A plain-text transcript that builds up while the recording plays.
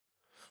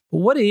But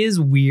what is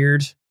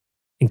weird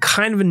and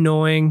kind of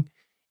annoying,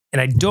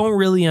 and I don't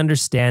really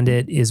understand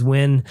it, is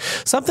when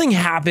something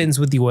happens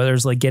with the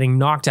Oilers, like getting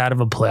knocked out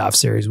of a playoff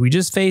series. We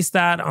just faced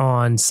that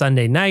on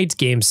Sunday night,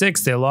 game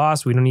 6. They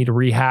lost. We don't need to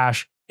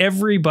rehash.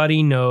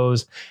 Everybody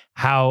knows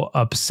how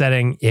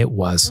upsetting it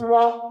was. But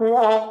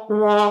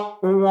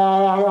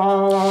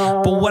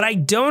what I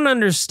don't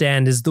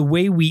understand is the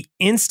way we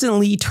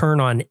instantly turn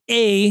on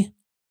A,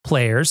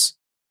 players,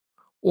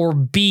 or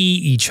B,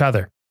 each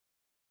other.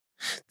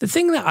 The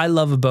thing that I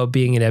love about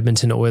being an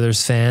Edmonton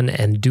Oilers fan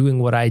and doing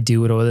what I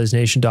do at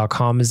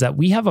OilersNation.com is that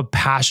we have a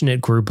passionate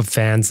group of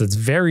fans that's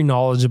very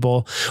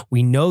knowledgeable.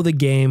 We know the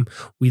game.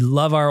 We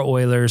love our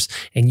Oilers,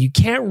 and you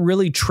can't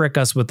really trick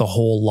us with a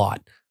whole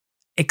lot,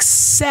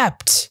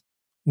 except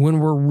when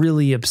we're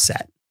really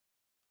upset.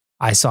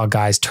 I saw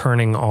guys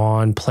turning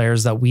on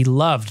players that we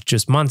loved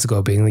just months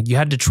ago, being like, you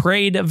had to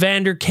trade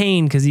Evander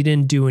Kane because he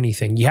didn't do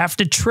anything. You have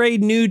to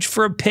trade Nuge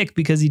for a pick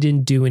because he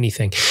didn't do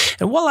anything.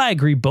 And while I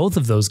agree both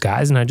of those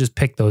guys, and I just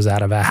picked those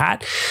out of a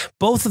hat,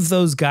 both of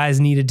those guys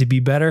needed to be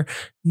better.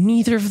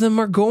 Neither of them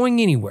are going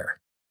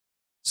anywhere.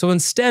 So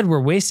instead,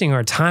 we're wasting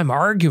our time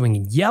arguing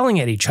and yelling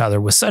at each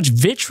other with such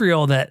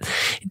vitriol that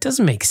it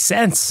doesn't make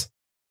sense.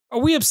 Are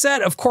we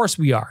upset? Of course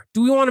we are.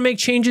 Do we want to make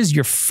changes?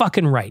 You're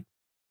fucking right.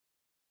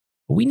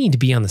 But we need to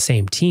be on the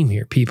same team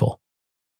here, people.